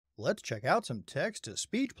let's check out some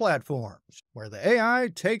text-to-speech platforms, where the AI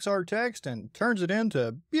takes our text and turns it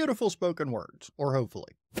into beautiful spoken words, or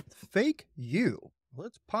hopefully. Fake You.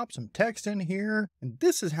 Let's pop some text in here, and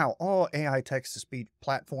this is how all AI text-to-speech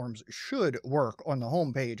platforms should work on the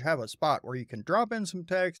home page. Have a spot where you can drop in some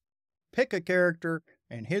text, pick a character,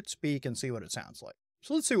 and hit speak and see what it sounds like.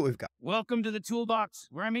 So let's see what we've got. Welcome to the toolbox,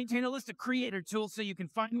 where I maintain a list of creator tools so you can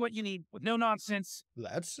find what you need with no nonsense.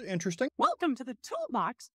 That's interesting. Welcome to the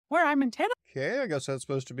toolbox, where I maintain a... Okay, I guess that's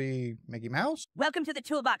supposed to be Mickey Mouse. Welcome to the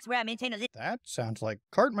toolbox, where I maintain a list. That sounds like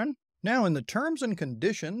Cartman. Now, in the terms and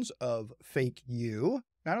conditions of Fake You,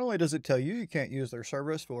 not only does it tell you you can't use their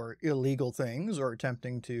service for illegal things or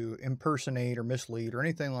attempting to impersonate or mislead or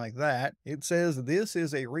anything like that, it says this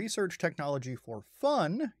is a research technology for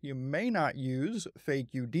fun. You may not use Fake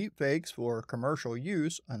You deepfakes for commercial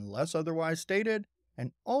use unless otherwise stated,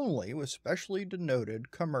 and only with specially denoted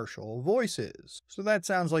commercial voices. So that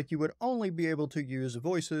sounds like you would only be able to use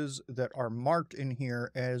voices that are marked in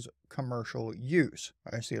here as commercial use.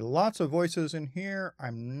 I see lots of voices in here.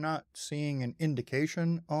 I'm not seeing an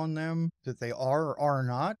indication on them that they are or are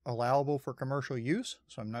not allowable for commercial use,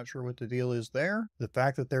 so I'm not sure what the deal is there. The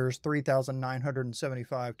fact that there's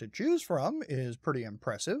 3,975 to choose from is pretty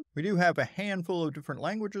impressive. We do have a handful of different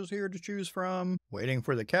languages here to choose from. Waiting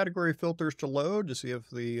for the category filters to load to see if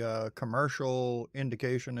the commercial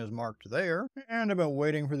indication is marked there. And I've been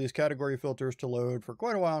waiting for these category filters to load for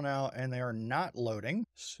quite a while now, and they are not loading.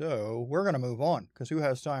 So we're going to move on, because who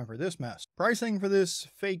has time for this mess? Pricing for this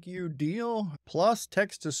Fake You deal, plus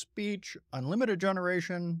text-to-speech, unlimited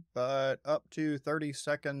generation, but up to 30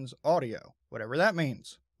 seconds audio, whatever that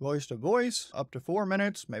means. Voice to voice, up to 4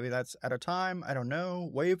 minutes, maybe that's at a time, I don't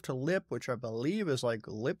know. Wave to lip, which I believe is like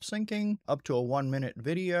lip syncing, up to a 1-minute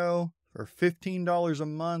video. For $15 a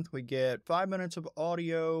month, we get 5 minutes of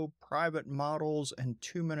audio, private models, and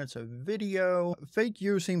 2 minutes of video. Fake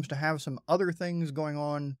You seems to have some other things going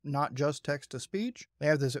on, not just text-to-speech. They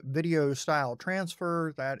have this video style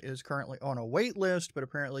transfer that is currently on a wait list, but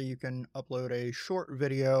apparently you can upload a short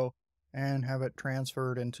video and have it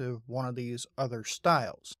transferred into one of these other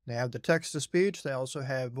styles. They have the text-to-speech. They also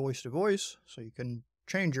have voice-to-voice, so you can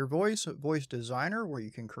change your voice designer, where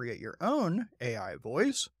you can create your own AI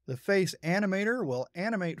voice. The face animator will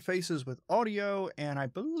animate faces with audio, and I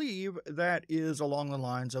believe that is along the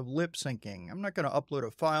lines of lip syncing. I'm not going to upload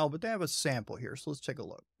a file, but they have a sample here, so let's take a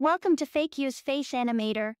look. Welcome to Fake You's Face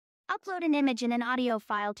Animator. Upload an image and an audio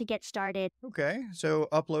file to get started. Okay, so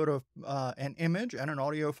upload an image and an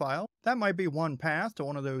audio file. That might be one path to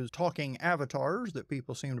one of those talking avatars that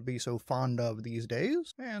people seem to be so fond of these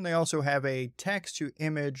days. And they also have a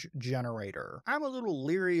text-to-image generator. I'm a little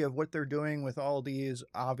leery of what they're doing with all these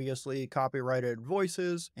obviously copyrighted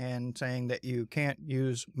voices and saying that you can't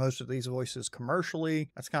use most of these voices commercially.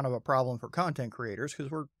 That's kind of a problem for content creators, because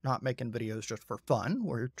we're not making videos just for fun.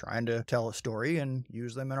 We're trying to tell a story and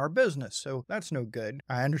use them in our business, so that's no good.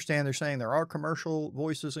 I understand they're saying there are commercial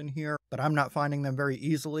voices in here, but I'm not finding them very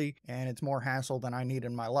easily, and it's more hassle than I need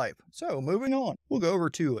in my life. So moving on, we'll go over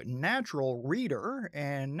to Natural Reader,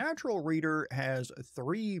 and Natural Reader has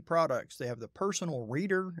 3 products. They have the Personal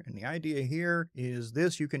Reader, and the idea here is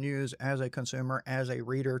this you can use as a consumer, as a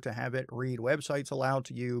reader, to have it read websites aloud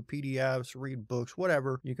to you, PDFs, read books,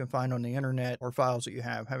 whatever you can find on the internet or files that you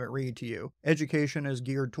have it read to you. Education is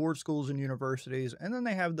geared towards schools and universities, and then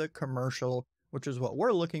they have the Commercial, which is what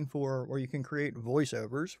we're looking for, where you can create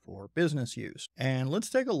voiceovers for business use. And let's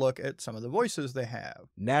take a look at some of the voices they have.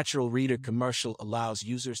 Natural Reader Commercial allows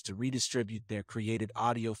users to redistribute their created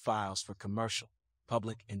audio files for commercial,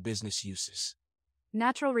 public, and business uses.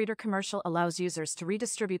 Natural Reader Commercial allows users to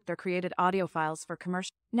redistribute their created audio files for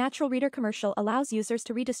commercial. Natural Reader Commercial allows users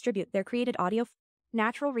to redistribute their created audio.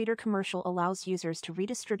 Natural Reader Commercial allows users to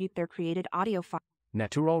redistribute their created audio files.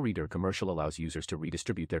 Natural Reader Commercial allows users to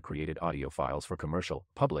redistribute their created audio files for commercial,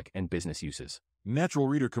 public, and business uses. Natural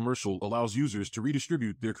Reader Commercial allows users to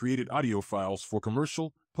redistribute their created audio files for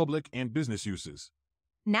commercial, public, and business uses.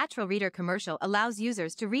 Natural Reader Commercial allows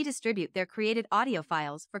users to redistribute their created audio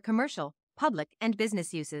files for commercial, public, and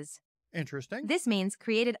business uses. Interesting. This means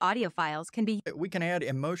created audio files can be... We can add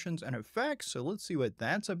emotions and effects, so let's see what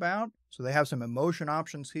that's about. So they have some emotion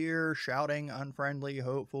options here: shouting, unfriendly,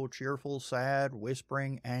 hopeful, cheerful, sad,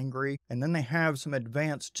 whispering, angry. And then they have some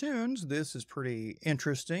advanced tunes. This is pretty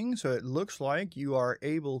interesting. So it looks like you are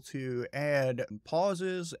able to add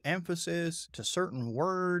pauses, emphasis to certain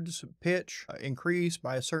words, pitch, increase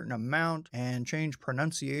by a certain amount, and change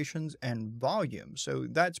pronunciations and volume. So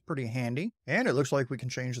that's pretty handy. And it looks like we can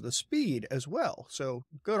change the speed as well. So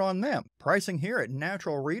good on them. Pricing here at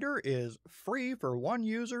Natural Reader is free for 1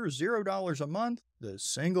 user, $0 $0 a month. The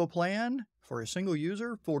single plan for a single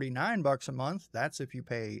user, $49 a month. That's if you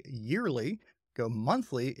pay yearly. Go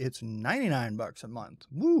monthly, it's $99 a month.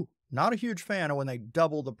 Woo! Not a huge fan of when they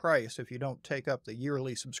double the price if you don't take up the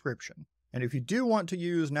yearly subscription. And if you do want to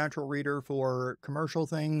use Natural Reader for commercial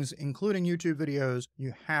things, including YouTube videos,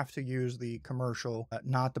 you have to use the commercial,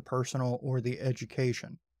 not the personal or the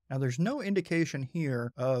education. Now, there's no indication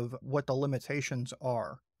here of what the limitations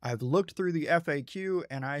are. I've looked through the FAQ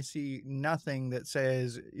and I see nothing that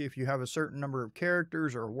says if you have a certain number of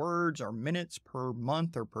characters or words or minutes per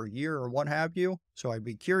month or per year or what have you. So I'd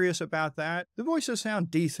be curious about that. The voices sound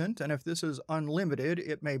decent, and if this is unlimited,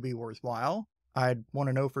 it may be worthwhile. I'd want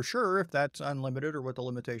to know for sure if that's unlimited or what the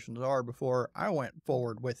limitations are before I went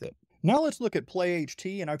forward with it. Now let's look at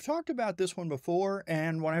PlayHT, and I've talked about this one before,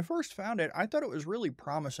 and when I first found it, I thought it was really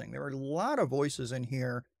promising. There were a lot of voices in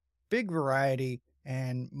here, big variety,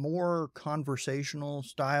 and more conversational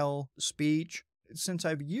style speech. Since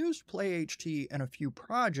I've used PlayHT in a few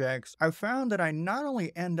projects, I've found that I not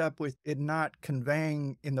only end up with it not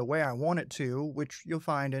conveying in the way I want it to, which you'll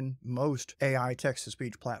find in most AI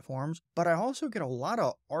text-to-speech platforms, but I also get a lot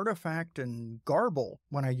of artifact and garble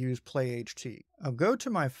when I use PlayHT. I'll go to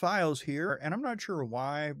my files here, and I'm not sure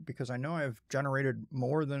why, because I know I've generated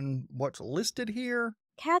more than what's listed here.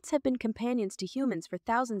 Cats have been companions to humans for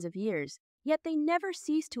thousands of years, yet they never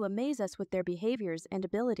cease to amaze us with their behaviors and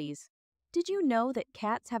abilities. Did you know that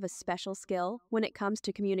cats have a special skill when it comes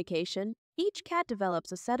to communication? Each cat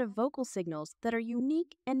develops a set of vocal signals that are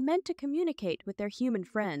unique and meant to communicate with their human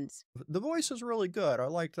friends. The voice is really good. I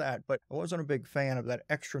liked that, but I wasn't a big fan of that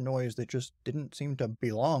extra noise that just didn't seem to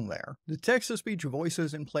belong there. The text-to-speech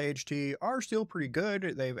voices in PlayHT are still pretty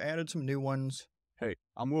good. They've added some new ones. Hey,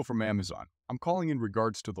 I'm Will from Amazon. I'm calling in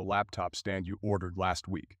regards to the laptop stand you ordered last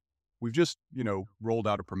week. We've just, rolled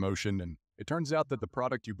out a promotion, and it turns out that the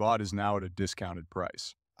product you bought is now at a discounted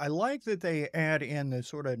price. I like that they add in the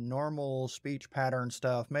sort of normal speech pattern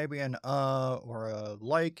stuff, maybe an or a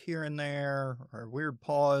like here and there, or a weird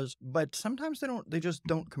pause, but sometimes they just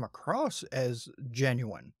don't come across as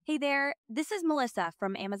genuine. Hey there, this is Melissa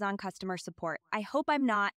from Amazon Customer Support. I hope I'm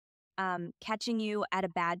not catching you at a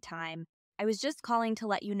bad time. I was just calling to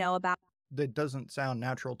let you know about... That doesn't sound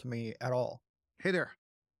natural to me at all. Hey there.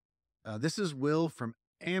 This is Will from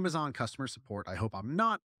Amazon Customer Support. I hope I'm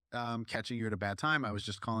not catching you at a bad time. I was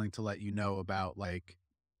just calling to let you know about a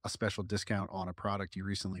special discount on a product you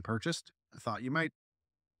recently purchased. I thought you might,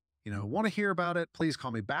 want to hear about it. Please call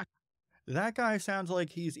me back. That guy sounds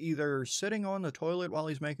like he's either sitting on the toilet while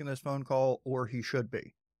he's making this phone call, or he should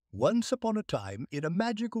be. Once upon a time, in a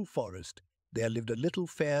magical forest, there lived a little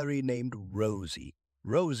fairy named Rosie.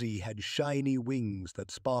 Rosie had shiny wings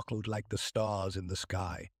that sparkled like the stars in the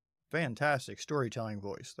sky. Fantastic storytelling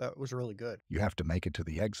voice. That was really good. You have to make it to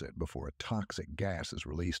the exit before a toxic gas is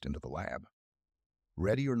released into the lab.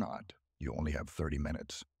 Ready or not, you only have 30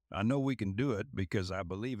 minutes. I know we can do it because I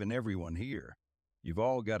believe in everyone here. You've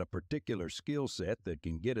all got a particular skill set that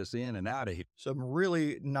can get us in and out of here. Some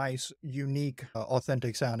really nice, unique,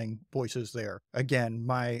 authentic sounding voices there. Again,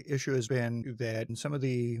 my issue has been that some of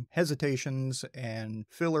the hesitations and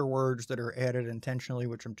filler words that are added intentionally,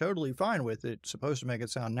 which I'm totally fine with, it's supposed to make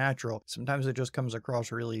it sound natural. Sometimes it just comes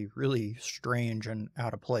across really, really strange and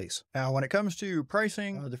out of place. Now, when it comes to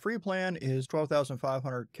pricing, the free plan is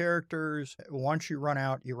 12,500 characters. Once you run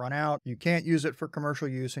out, you run out. You can't use it for commercial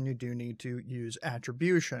use, and you do need to use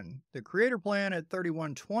attribution. The creator plan at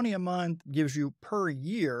 $31.20 a month gives you per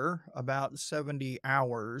year about 70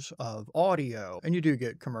 hours of audio, and you do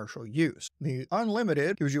get commercial use. The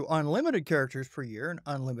unlimited gives you unlimited characters per year and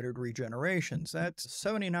unlimited regenerations. That's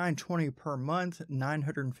 $79.20 per month,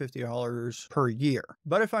 $950 per year.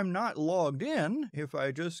 But if I'm not logged in, if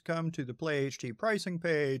I just come to the PlayHT pricing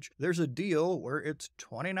page, there's a deal where it's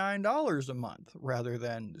 $29 a month rather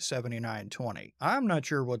than $79.20. I'm not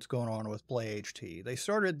sure what's going on with PlayHT. They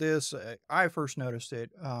started this, I first noticed it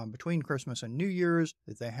between Christmas and New Year's,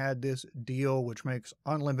 that they had this deal which makes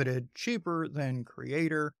unlimited cheaper than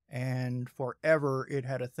creator, and forever it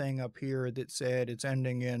had a thing up here that said it's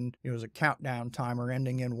ending in, it was a countdown timer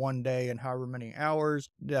ending in 1 day and however many hours.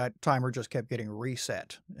 That timer just kept getting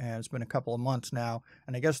reset, and it's been a couple of months now,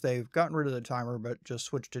 and I guess they've gotten rid of the timer but just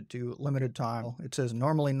switched it to limited time. It says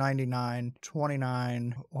normally $99,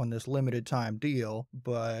 $29 on this limited time deal,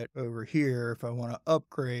 but over here, if I want to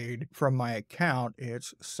upgrade from my account,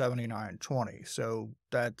 it's $79.20. So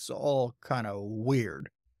that's all kind of weird.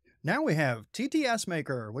 Now we have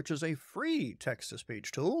TTSMAKER, which is a free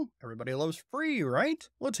text-to-speech tool. Everybody loves free, right?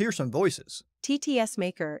 Let's hear some voices.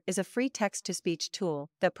 TTSMAKER is a free text-to-speech tool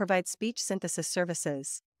that provides speech synthesis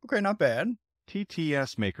services. Okay, not bad.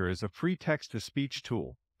 TTSMAKER is a free text-to-speech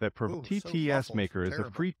tool that TTSMAKER is a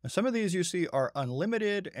free. Some of these you see are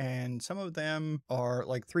unlimited, and some of them are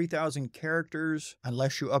like 3,000 characters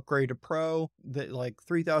unless you upgrade to Pro. That like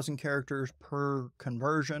 3,000 characters per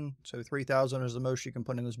conversion. So 3,000 is the most you can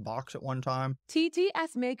put in this box at one time.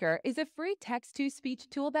 TTSMAKER is a free text-to-speech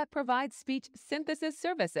tool that provides speech synthesis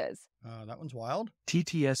services. That one's wild.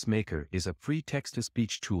 TTSMAKER is a free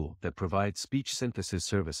text-to-speech tool that provides speech synthesis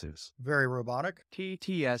services. Very robotic.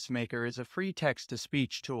 TTSMAKER is a free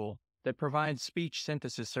text-to-speech tool that provides speech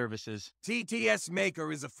synthesis services.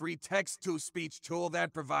 TTSMAKER is a free text-to-speech tool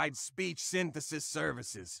that provides speech synthesis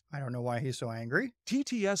services. I don't know why he's so angry.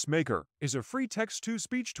 TTSMAKER is a free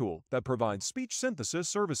text-to-speech tool that provides speech synthesis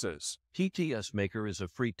services. TTSMAKER is a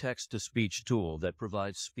free text-to-speech tool that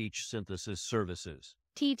provides speech synthesis services.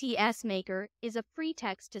 TTSMAKER is a free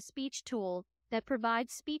text-to-speech tool that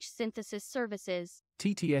provides speech synthesis services.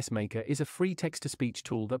 TTSMAKER is a free text-to-speech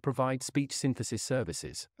tool that provides speech synthesis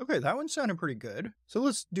services. Okay, that one sounded pretty good. So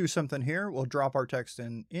let's do something here. We'll drop our text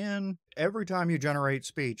in. Every time you generate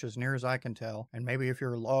speech, as near as I can tell, and maybe if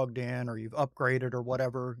you're logged in or you've upgraded or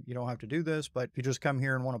whatever, you don't have to do this, but if you just come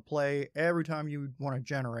here and want to play, every time you want to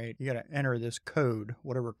generate, you got to enter this code,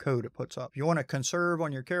 whatever code it puts up. If you want to conserve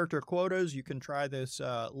on your character quotas, you can try this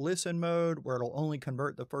listen mode where it'll only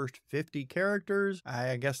convert the first 50 characters.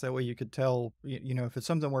 I guess that way you could tell, you know, if it's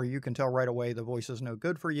something where you can tell right away the voice is no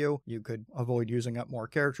good for you, you could avoid using up more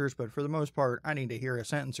characters. But for the most part, I need to hear a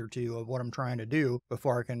sentence or two of what I'm trying to do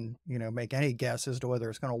before I can, you know, make any guess as to whether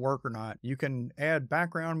it's going to work or not. You can add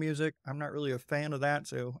background music. I'm not really a fan of that,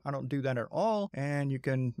 so I don't do that at all. And you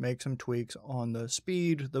can make some tweaks on the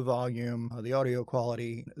speed, the volume, the audio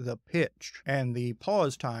quality, the pitch, and the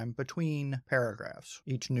pause time between paragraphs,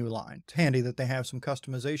 each new line. It's handy that they have some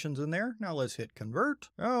customizations in there. Now let's hit convert.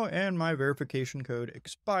 Oh, and my verification code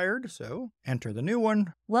expired, so enter the new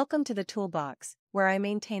one. Welcome to the Toolbox, where I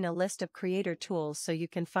maintain a list of creator tools so you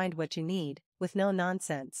can find what you need, with no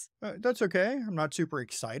nonsense. That's okay. I'm not super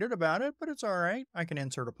excited about it, but it's all right. I can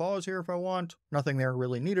insert a pause here if I want. Nothing there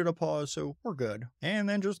really needed a pause, so we're good. And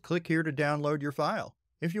then just click here to download your file.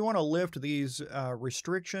 If you want to lift these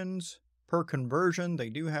restrictions per conversion, they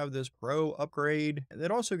do have this Pro upgrade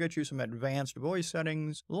that also gets you some advanced voice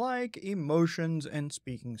settings like emotions and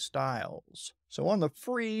speaking styles. So on the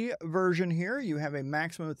free version here, you have a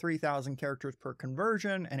maximum of 3,000 characters per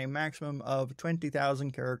conversion and a maximum of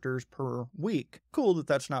 20,000 characters per week. Cool that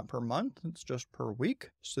that's not per month, it's just per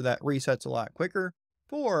week, so that resets a lot quicker.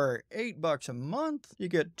 For $8 a month, you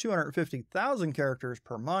get 250,000 characters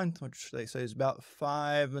per month, which they say is about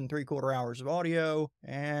 5 3/4 hours of audio,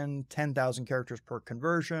 and 10,000 characters per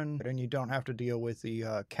conversion. And you don't have to deal with the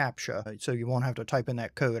CAPTCHA, so you won't have to type in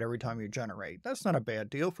that code every time you generate. That's not a bad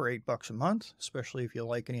deal for $8 a month, especially if you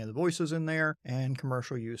like any of the voices in there, and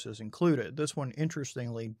commercial use is included. This one,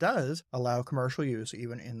 interestingly, does allow commercial use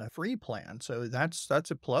even in the free plan, so that's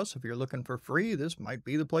a plus. If you're looking for free, this might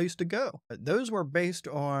be the place to go. Those were based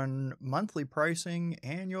on monthly pricing.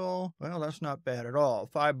 Annual, well, that's not bad at all.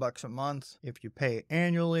 $5 a month if you pay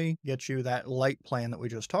annually gets you that light plan that we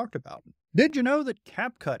just talked about. Did you know that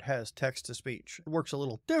CapCut has text-to-speech? It works a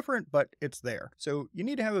little different, but it's there. So you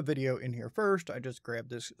need to have a video in here first. I just grabbed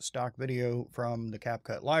this stock video from the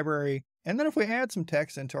CapCut library. And then if we add some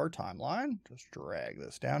text into our timeline, just drag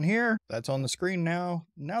this down here. That's on the screen now.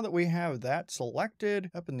 Now that we have that selected,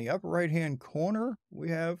 up in the upper right-hand corner, we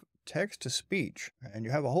have text-to-speech. And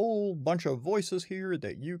you have a whole bunch of voices here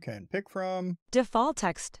that you can pick from. Default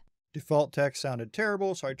text. Default text sounded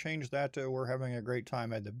terrible, so I changed that to "We're having a great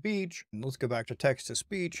time at the beach." And let's go back to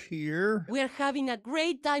text-to-speech here. We're having a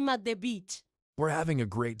great time at the beach. We're having a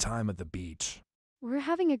great time at the beach. We're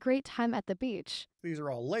having a great time at the beach. These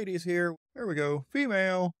are all ladies here. There we go.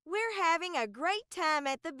 Female. We're having a great time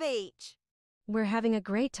at the beach. We're having a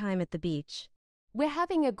great time at the beach. We're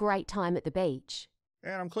having a great time at the beach.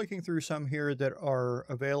 And I'm clicking through some here that are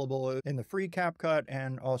available in the free CapCut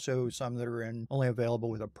and also some that are only available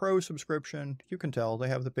with a Pro subscription. You can tell they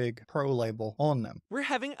have the big Pro label on them. We're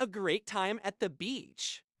having a great time at the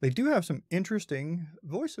beach. They do have some interesting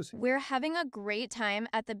voices here. We're having a great time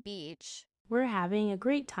at the beach. We're having a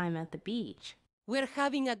great time at the beach. We're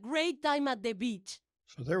having a great time at the beach.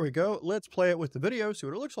 So there we go. Let's play it with the video, see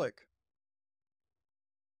what it looks like.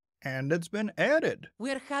 And it's been added.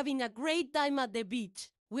 We're having a great time at the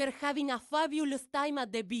beach. We're having a fabulous time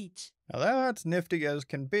at the beach. Now that's nifty as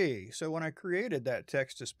can be. So when I created that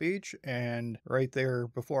text-to-speech, and right there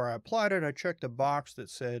before I applied it, I checked a box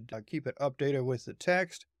that said keep it updated with the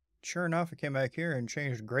text. Sure enough, I came back here and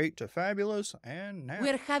changed great to fabulous, and now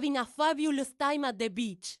We're having a fabulous time at the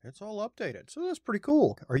beach. it's all updated. So that's pretty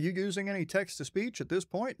cool. Are you using any text-to-speech at this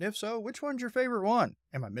point? And if so, which one's your favorite one?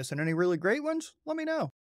 Am I missing any really great ones? Let me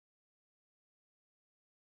know.